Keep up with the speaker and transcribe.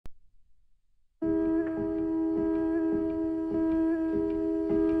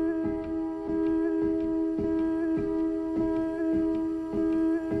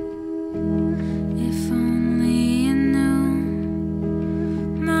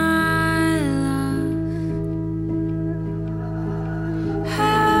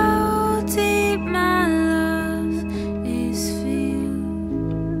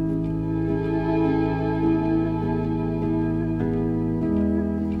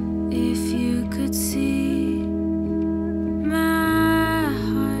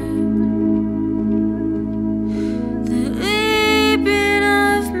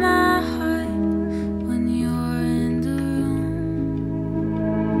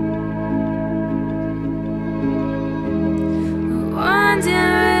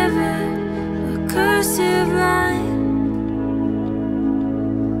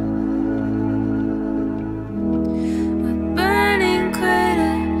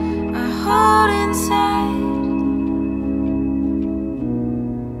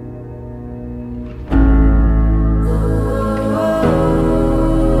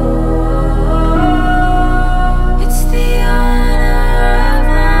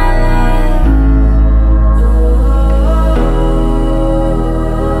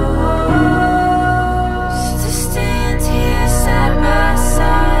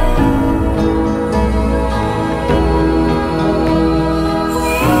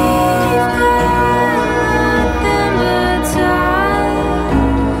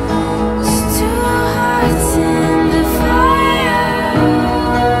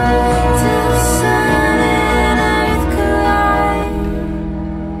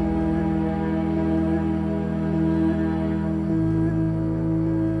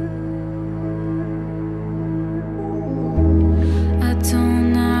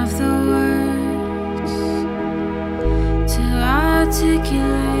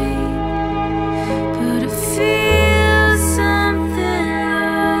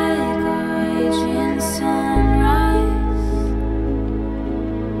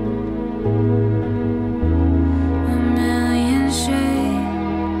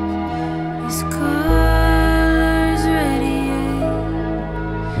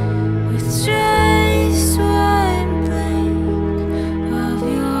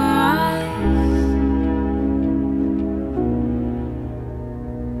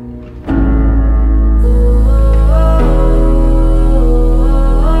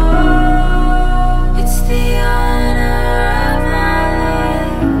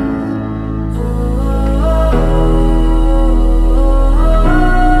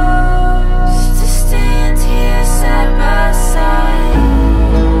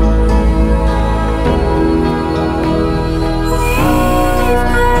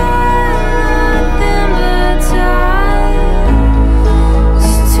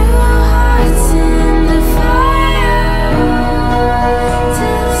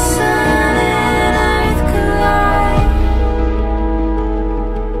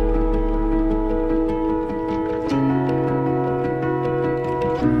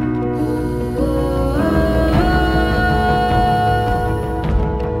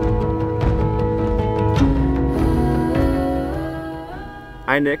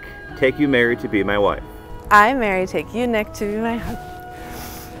I, Nick, take you, Mary, to be my wife. I, Mary, take you, Nick, to be my husband.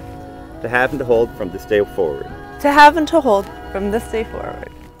 To have and to hold from this day forward. To have and to hold from this day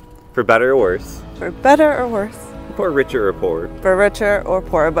forward. For better or worse. For better or worse. For richer or poor. For richer or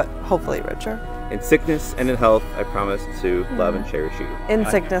poorer, but hopefully richer. In sickness and in health, I promise to love and cherish you. In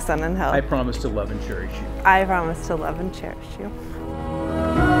sickness and in health. I promise to love and cherish you. I promise to love and cherish you.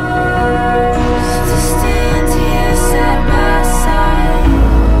 To stand here side by side.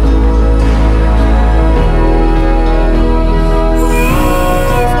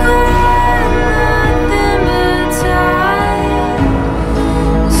 We've got nothing but time.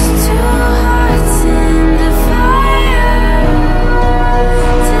 Just two hearts in the fire.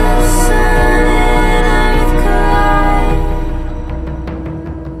 Till the sun and earth collide.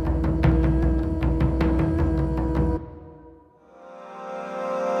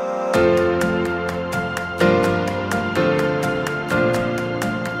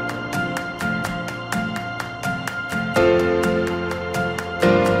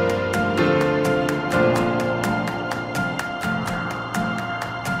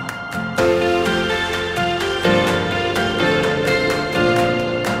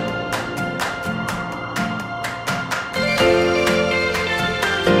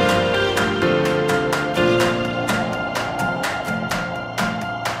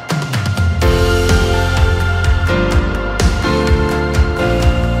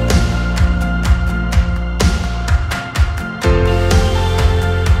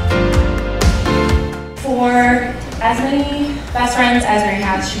 As many best friends as Mary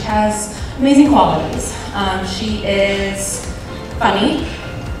has, she has amazing qualities. She is funny,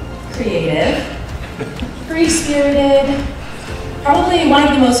 creative, free-spirited, probably one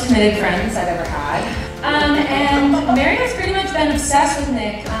of the most committed friends I've ever had. And Mary has pretty much been obsessed with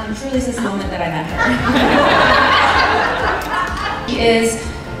Nick truly since the moment that I met her. She is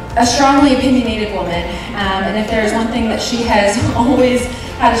a strongly opinionated woman, and if there's one thing that she has always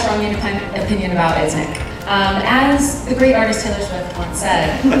had a strong opinion about, it's Nick. As the great artist Taylor Swift once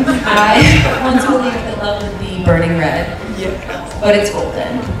said, I once believed that love would be burning red, but it's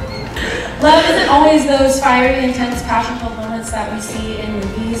golden. Love isn't always those fiery, intense, passion-filled moments that we see in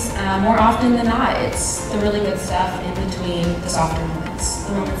movies. More often than not, it's the really good stuff in between the softer moments,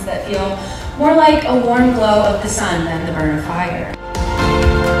 the moments that feel more like a warm glow of the sun than the burn of fire.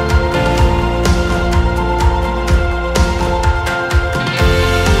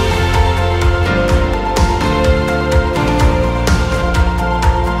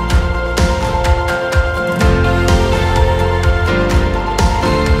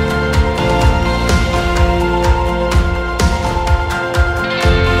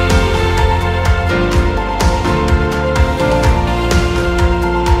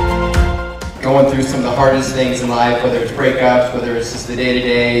 going through some of the hardest things in life, whether it's breakups, whether it's just the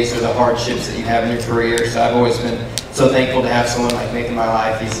day-to-days or the hardships that you have in your career. So I've always been so thankful to have someone like Nick in my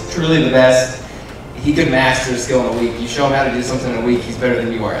life. He's truly the best. He could master a skill in a week. You show him how to do something in a week, he's better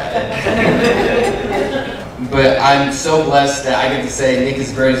than you are at it. But I'm so blessed that I get to say Nick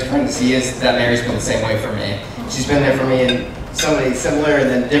is the greatest friend as he is, that Mary's been the same way for me. She's been there for me in so many similar and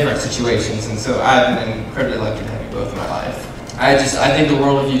then different situations, and so I've been incredibly lucky to have you both in my life. I think the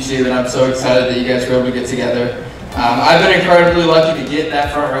world of you two, and I'm so excited that you guys were able to get together. I've been incredibly lucky to get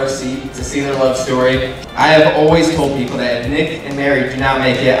that front row seat to see their love story. I have always told people that if Nick and Mary do not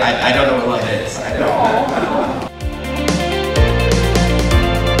make it, I don't know what love is. I don't.